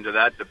evolve into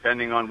that,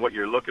 depending on what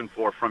you're looking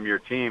for from your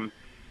team.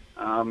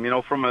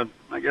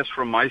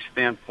 From my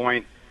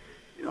standpoint,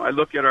 I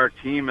look at our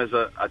team as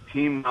a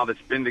team now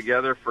that's been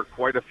together for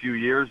quite a few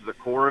years, the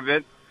core of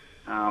it.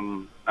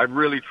 I've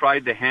really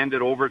tried to hand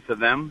it over to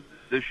them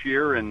this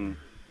year and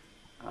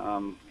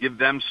give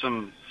them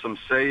some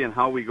say in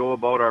how we go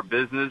about our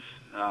business.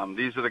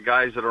 These are the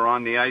guys that are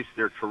on the ice.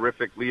 They're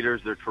terrific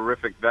leaders. They're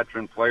terrific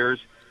veteran players.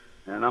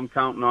 And I'm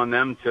counting on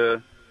them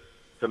to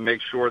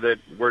make sure that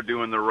we're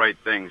doing the right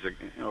things.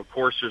 Of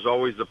course, there's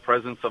always the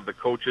presence of the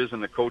coaches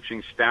and the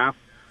coaching staff,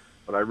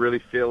 but I really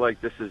feel like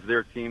this is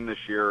their team this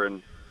year,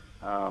 and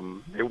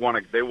they want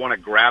to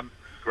grab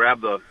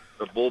the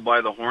bull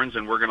by the horns,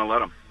 and we're going to let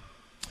them.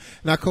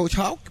 Now, Coach,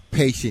 how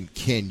patient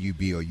can you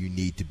be, or you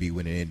need to be,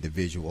 with an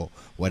individual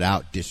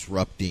without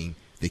disrupting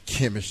the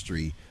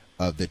chemistry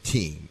of the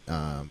team,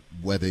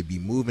 whether it be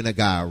moving a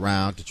guy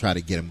around to try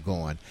to get him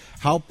going?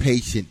 How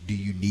patient do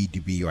you need to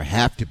be or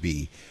have to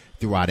be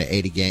throughout an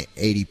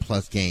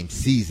 80-plus game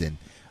season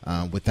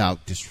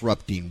without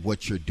disrupting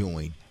what you're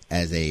doing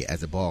as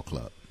a ball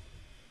club?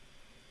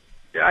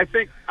 Yeah, I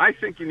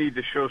think you need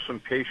to show some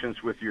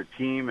patience with your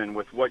team and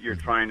with what you're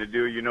trying to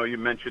do. You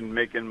mentioned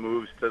making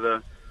moves to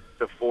the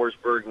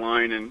Forsberg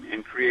line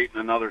and creating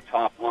another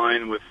top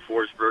line with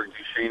Forsberg,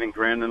 Duchesne, and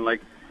Grandin.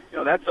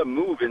 That's a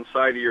move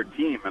inside of your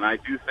team, and I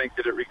do think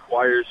that it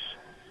requires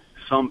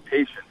some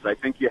patience. I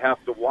think you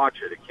have to watch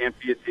it. It can't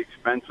be at the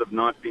expense of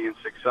not being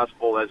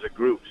successful as a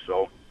group.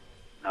 So,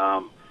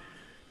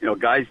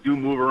 guys do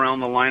move around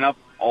the lineup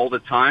all the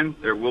time.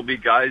 There will be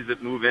guys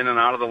that move in and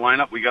out of the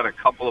lineup. We got a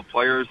couple of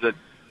players that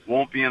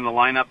won't be in the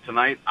lineup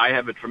tonight. I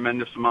have a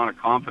tremendous amount of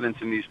confidence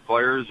in these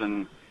players,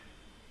 and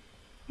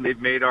they've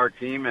made our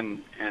team,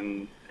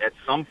 and at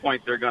some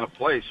point they're going to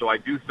play. So I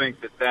do think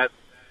that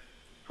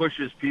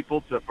pushes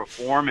people to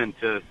perform and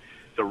to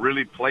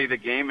really play the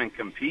game and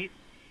compete.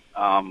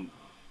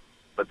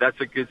 But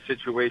that's a good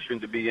situation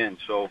to be in.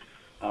 So,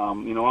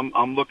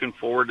 I'm looking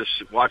forward to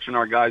watching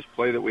our guys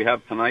play that we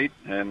have tonight,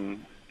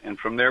 and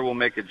from there we'll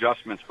make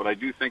adjustments. But I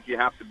do think you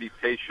have to be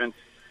patient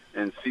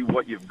and see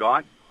what you've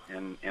got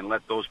and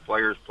let those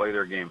players play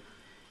their game.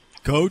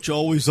 Coach,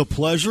 always a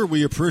pleasure.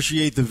 We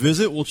appreciate the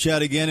visit. We'll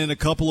chat again in a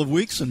couple of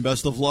weeks, and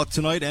best of luck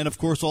tonight and, of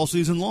course, all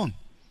season long.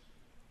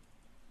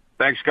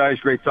 Thanks, guys.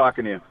 Great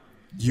talking to you.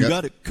 You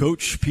got it.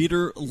 Coach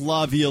Peter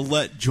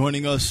Laviolette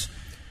joining us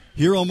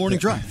here on Morning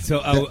Drive. So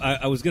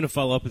I was going to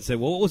follow up and say,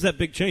 well, what was that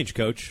big change,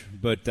 Coach?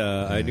 But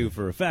I knew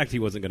for a fact he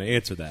wasn't going to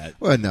answer that.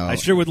 Well, no. I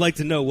sure would like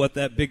to know what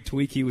that big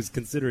tweak he was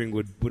considering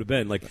would have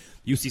been. Like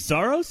UC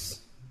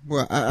Saros?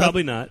 Well,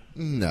 probably not.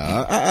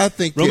 No, I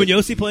think Roman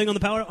Josi playing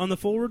on the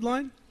forward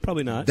line?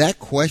 Probably not. That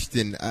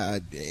question,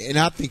 and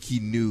I think he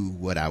knew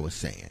what I was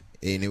saying,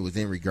 and it was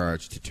in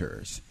regards to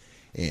Turs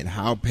and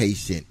how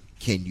patient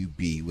can you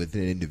be with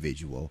an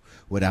individual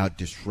without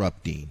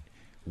disrupting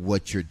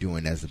what you're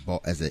doing as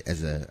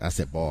I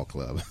said ball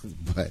club,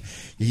 but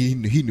he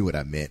knew what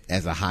I meant,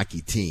 as a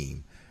hockey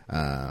team.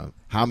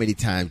 How many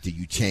times do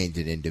you change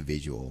an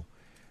individual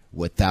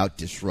without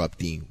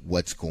disrupting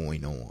what's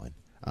going on?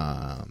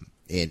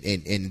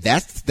 And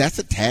that's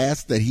a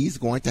task that he's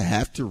going to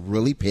have to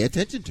really pay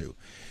attention to,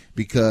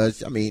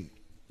 because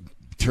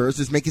Turs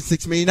is making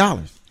 $6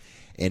 million,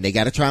 and they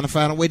got to try to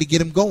find a way to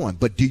get him going.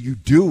 But do you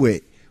do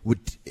it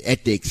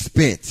at the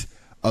expense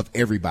of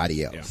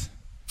everybody else?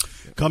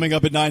 Yeah. Coming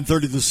up at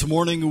 9:30 this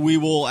morning, we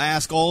will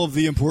ask all of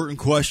the important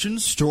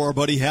questions to our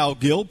buddy Hal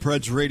Gill,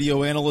 Preds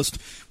radio analyst.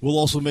 Will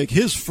also make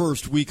his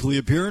first weekly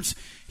appearance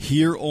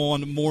here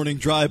on Morning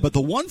Drive. But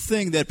the one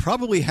thing that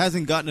probably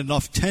hasn't gotten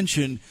enough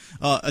attention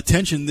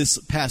this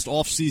past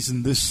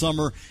offseason, this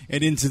summer,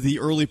 and into the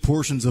early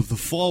portions of the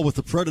fall with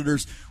the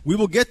Predators, we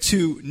will get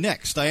to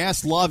next. I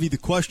asked Lavi the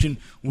question.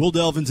 We'll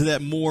delve into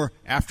that more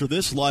after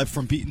this, live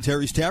from Pete and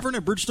Terry's Tavern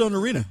at Bridgestone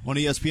Arena on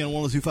ESPN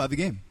 102.5 The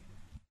Game.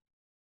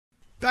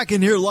 Back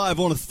in here live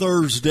on a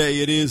Thursday,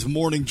 it is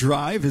Morning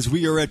Drive as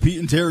we are at Pete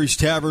and Terry's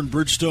Tavern,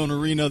 Bridgestone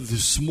Arena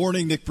this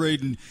morning. Nick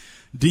Braden,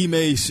 D.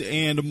 Mace,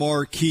 and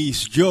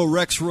Marquise. Joe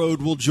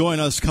Rexroad will join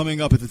us coming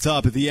up at the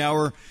top of the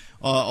hour.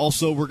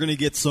 Also, we're going to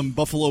get some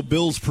Buffalo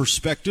Bills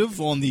perspective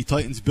on the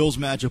Titans-Bills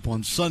matchup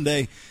on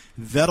Sunday.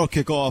 That'll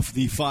kick off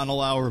the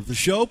final hour of the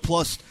show.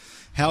 Plus,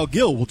 Hal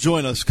Gill will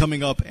join us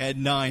coming up at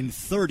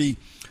 9:30.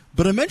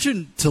 But I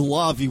mentioned to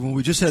Lavi when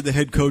we just had the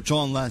head coach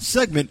on last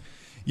segment,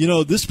 you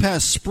know, this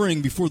past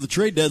spring before the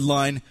trade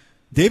deadline,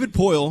 David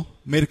Poile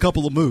made a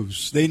couple of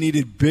moves. They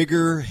needed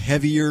bigger,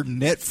 heavier,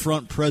 net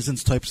front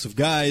presence types of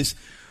guys,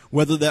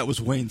 whether that was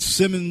Wayne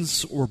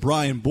Simmons or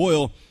Brian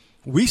Boyle.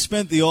 We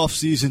spent the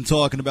offseason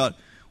talking about,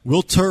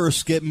 will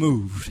Turris get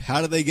moved?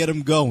 How do they get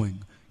him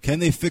going? Can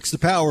they fix the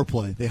power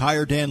play? They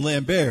hire Dan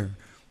Lambert.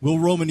 Will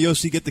Roman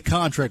Josi get the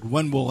contract?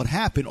 When will it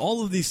happen?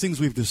 All of these things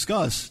we've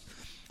discussed.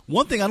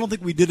 One thing I don't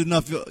think we did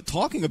enough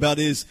talking about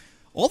is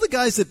all the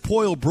guys that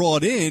Poile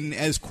brought in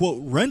as,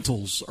 quote,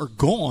 rentals are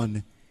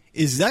gone.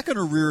 Is that going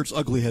to rear its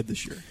ugly head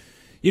this year?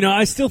 You know,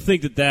 I still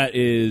think that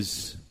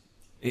is,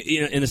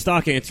 and the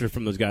stock answer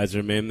from those guys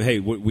are, man, hey,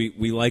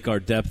 we like our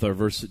depth, our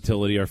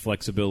versatility, our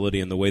flexibility,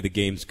 and the way the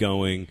game's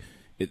going.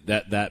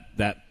 That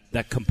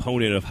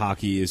component of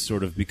hockey is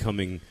sort of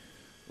becoming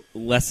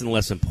less and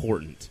less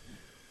important.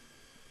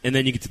 And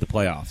then you get to the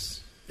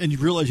playoffs. And you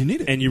realize you need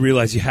it. And you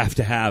realize you have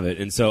to have it.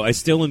 And so I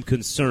still am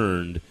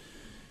concerned.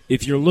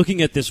 If you're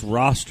looking at this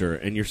roster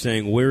and you're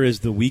saying, where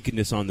is the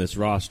weakness on this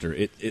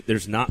roster?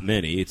 There's not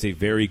many. It's a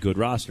very good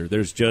roster.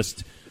 There's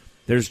just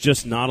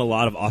not a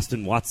lot of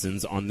Austin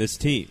Watsons on this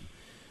team.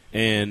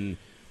 And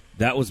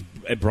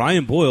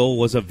Brian Boyle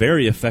was a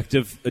very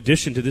effective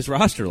addition to this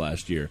roster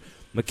last year.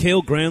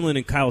 Mikhail Granlund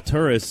and Kyle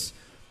Turris,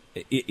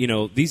 you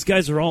know, these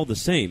guys are all the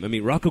same. I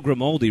mean, Rocco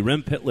Grimaldi,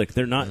 Rem Pitlick,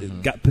 they're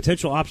not got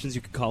potential options you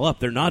could call up.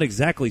 They're not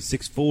exactly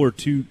 6'4",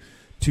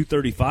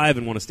 235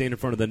 and want to stand in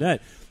front of the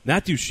net.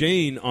 Matt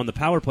Duchene on the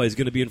power play is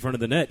going to be in front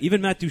of the net.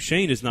 Even Matt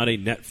Duchene is not a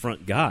net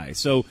front guy.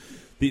 So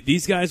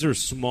these guys are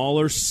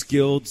smaller,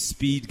 skilled,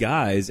 speed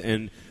guys.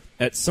 And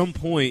at some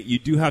point, you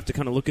do have to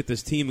kind of look at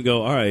this team and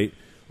go, all right,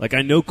 like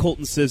I know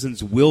Colton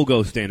Sissons will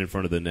go stand in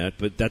front of the net,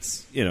 but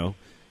that's, you know,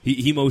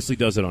 he mostly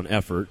does it on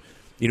effort.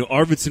 You know,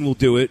 Arvidsson will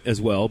do it as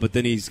well, but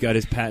then he's got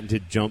his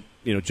patented jump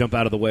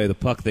out of the way of the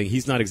puck thing.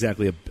 He's not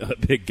exactly a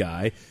big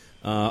guy.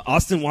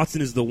 Austin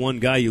Watson is the one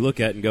guy you look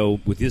at and go,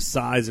 with his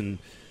size and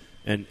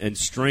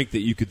strength,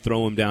 that you could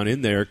throw him down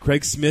in there.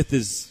 Craig Smith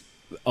is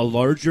a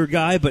larger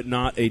guy, but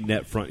not a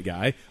net front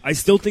guy. I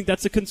still think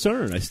that's a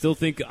concern. I still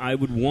think I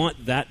would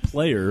want that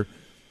player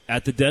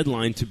at the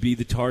deadline to be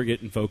the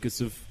target and focus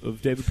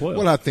of David Poile.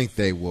 Well, I think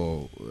they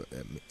will.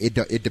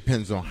 It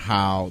depends on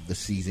how the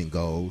season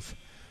goes.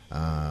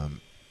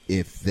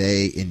 If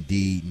they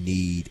indeed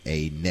need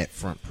a net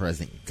front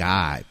presence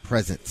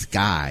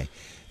guy,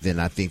 then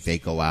I think they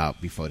go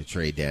out before the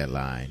trade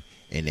deadline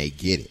and they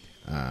get it.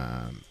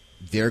 I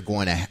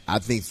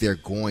think they're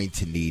going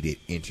to need it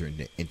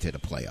into the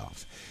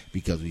playoffs,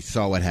 because we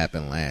saw what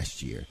happened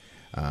last year.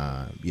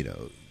 You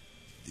know,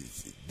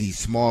 these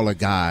smaller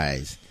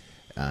guys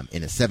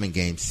in a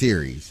 7-game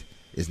series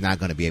is not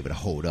going to be able to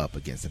hold up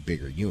against a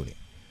bigger unit.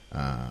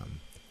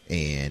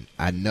 And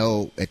I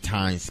know at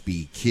times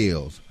speed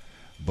kills,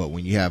 but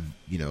when you have,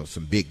 you know,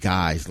 some big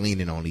guys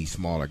leaning on these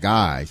smaller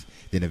guys,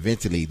 then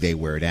eventually they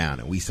wear down,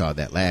 and we saw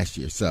that last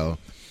year. So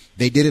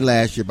they did it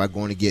last year by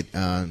going to get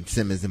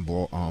Simmons and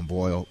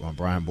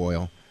Brian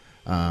Boyle,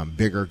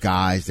 bigger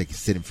guys that can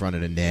sit in front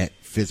of the net,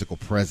 physical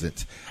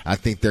presence. I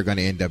think they're going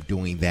to end up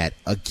doing that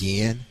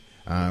again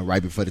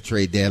right before the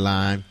trade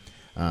deadline.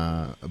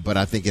 But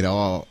I think it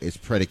all is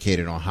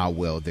predicated on how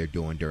well they're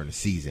doing during the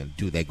season.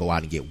 Do they go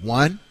out and get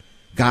one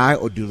guy,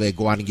 or do they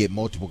go out and get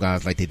multiple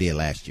guys like they did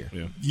last year?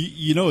 Yeah.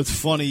 You know what's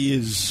funny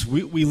is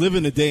we live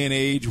in a day and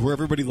age where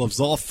everybody loves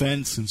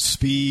offense and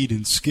speed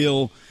and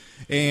skill.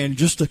 And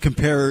just to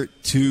compare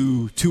it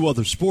to two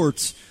other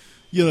sports,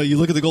 you know, you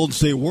look at the Golden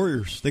State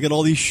Warriors. They got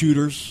all these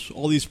shooters,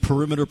 all these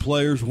perimeter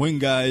players, wing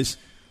guys,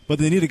 but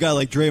they need a guy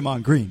like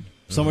Draymond Green,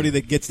 somebody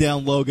that gets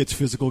down low, gets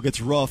physical, gets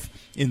rough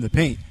in the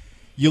paint.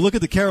 You look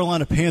at the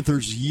Carolina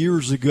Panthers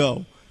years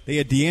ago. They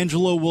had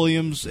D'Angelo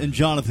Williams and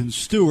Jonathan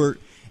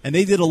Stewart, and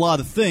they did a lot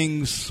of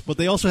things, but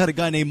they also had a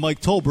guy named Mike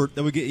Tolbert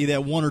that would get you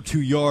that 1 or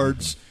 2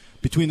 yards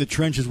between the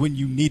trenches when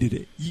you needed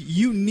it.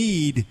 You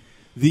need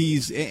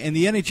these, and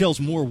the NHL's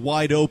more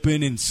wide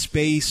open in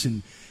space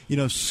and, you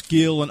know,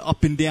 skill and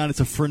up and down. It's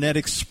a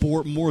frenetic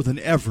sport more than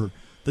ever.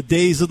 The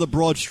days of the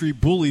Broad Street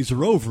bullies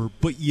are over,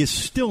 but you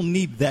still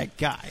need that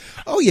guy.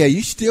 Oh, yeah,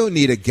 you still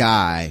need a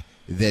guy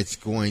that's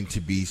going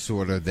to be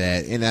sort of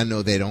that. And I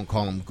know they don't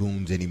call them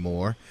goons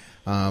anymore,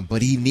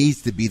 but he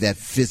needs to be that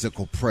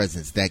physical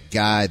presence, that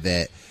guy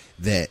that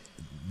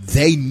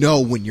they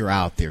know when you're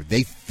out there,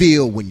 they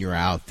feel when you're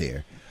out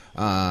there.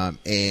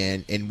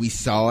 And we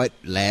saw it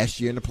last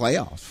year in the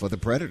playoffs for the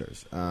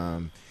Predators.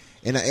 And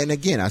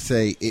again, I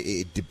say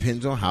it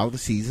depends on how the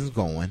season's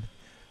going,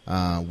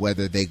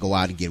 whether they go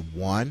out and get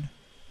one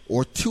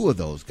or two of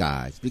those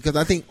guys, because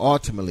I think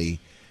ultimately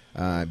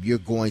you're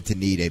going to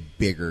need a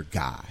bigger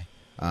guy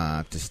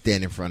to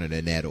stand in front of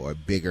the net, or a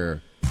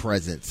bigger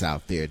presence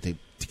out there to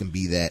can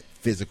be that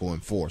physical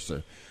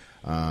enforcer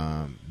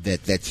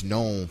that's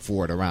known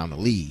for it around the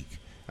league.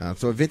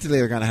 So eventually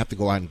they're going to have to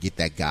go out and get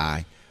that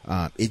guy.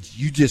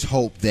 You just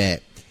hope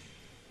that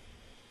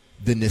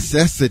the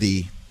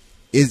necessity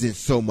isn't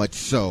so much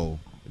so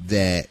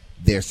that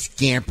they're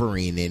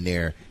scampering and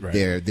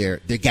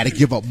they got to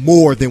give up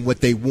more than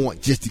what they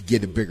want just to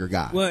get a bigger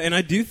guy. Well, and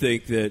I do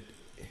think that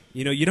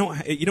you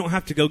don't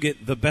have to go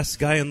get the best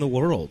guy in the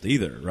world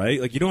either, right?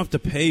 Like, you don't have to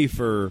pay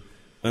for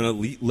an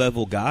elite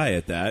level guy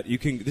at that. You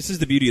can. This is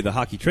the beauty of the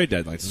hockey trade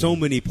deadline. So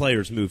many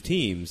players move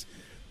teams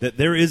that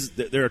there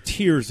are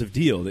tiers of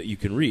deal that you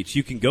can reach.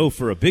 You can go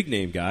for a big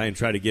name guy and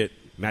try to get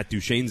Matt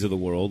Duchene's of the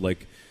world,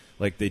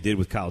 like they did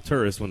with Kyle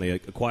Turris when they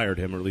acquired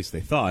him, or at least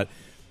they thought.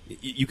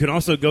 You can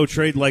also go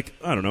trade like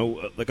a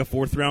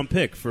 4th round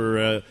pick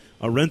for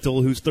a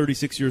rental who's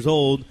 36 years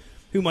old,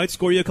 who might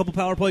score you a couple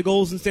power play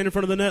goals and stand in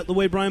front of the net the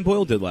way Brian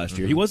Boyle did last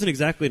year. He wasn't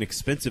exactly an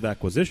expensive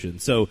acquisition,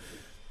 so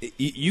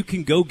you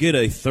can go get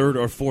a 3rd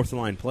or 4th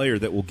line player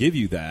that will give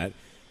you that.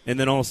 And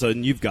then all of a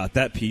sudden you've got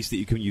that piece that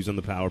you can use on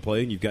the power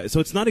play, and so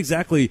it's not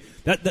exactly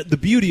that. The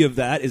beauty of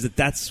that is that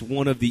that's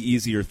one of the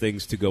easier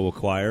things to go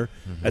acquire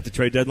at the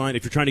trade deadline.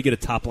 If you're trying to get a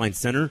top line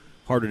center,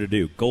 harder to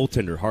do.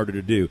 Goaltender, harder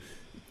to do.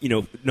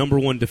 Number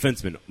one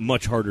defenseman,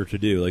 much harder to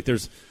do. Like,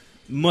 there's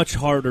much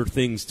harder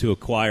things to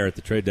acquire at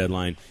the trade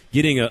deadline.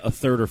 Getting a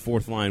 3rd or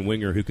 4th line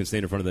winger who can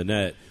stand in front of the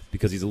net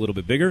because he's a little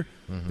bit bigger,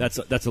 that's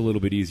a little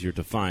bit easier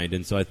to find.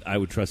 And so I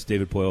would trust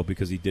David Poile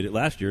because he did it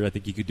last year. I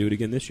think he could do it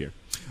again this year.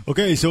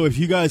 Okay, so if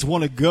you guys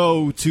want to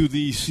go to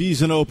the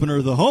season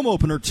opener, the home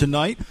opener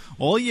tonight,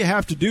 all you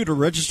have to do to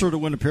register to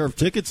win a pair of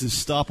tickets is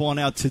stop on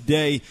out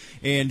today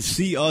and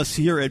see us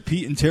here at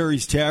Pete and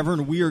Terry's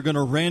Tavern. We are going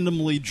to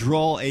randomly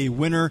draw a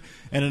winner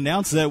and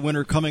announce that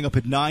winner coming up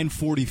at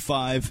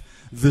 9:45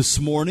 this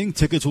morning.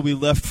 Tickets will be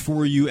left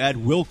for you at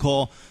will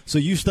call. So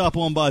you stop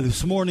on by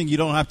this morning. You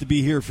don't have to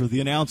be here for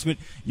the announcement.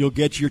 You'll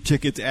get your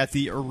tickets at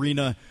the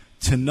arena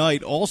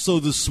tonight. Also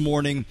this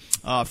morning,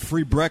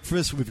 free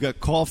breakfast. We've got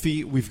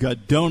coffee. We've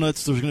got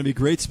donuts. There's going to be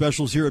great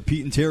specials here at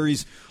Pete and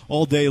Terry's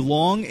all day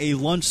long. A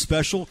lunch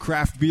special,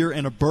 craft beer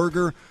and a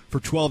burger for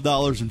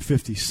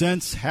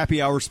 $12.50.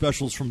 Happy hour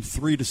specials from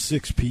 3 to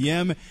 6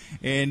 p.m.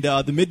 And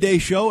the midday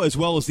show as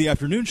well as the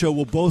afternoon show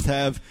will both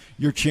have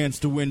your chance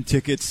to win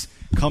tickets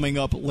coming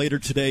up later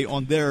today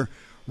on their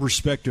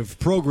respective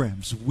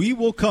programs. We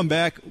will come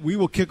back. We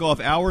will kick off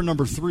hour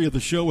number 3 of the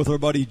show with our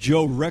buddy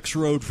Joe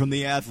Rexrode from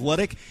The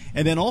Athletic,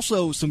 and then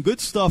also some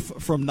good stuff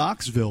from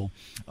Knoxville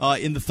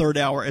in the 3rd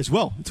hour as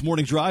well. It's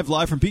Morning Drive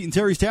live from Pete and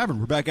Terry's Tavern.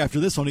 We're back after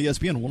this on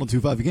ESPN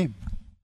 102.5 The Game.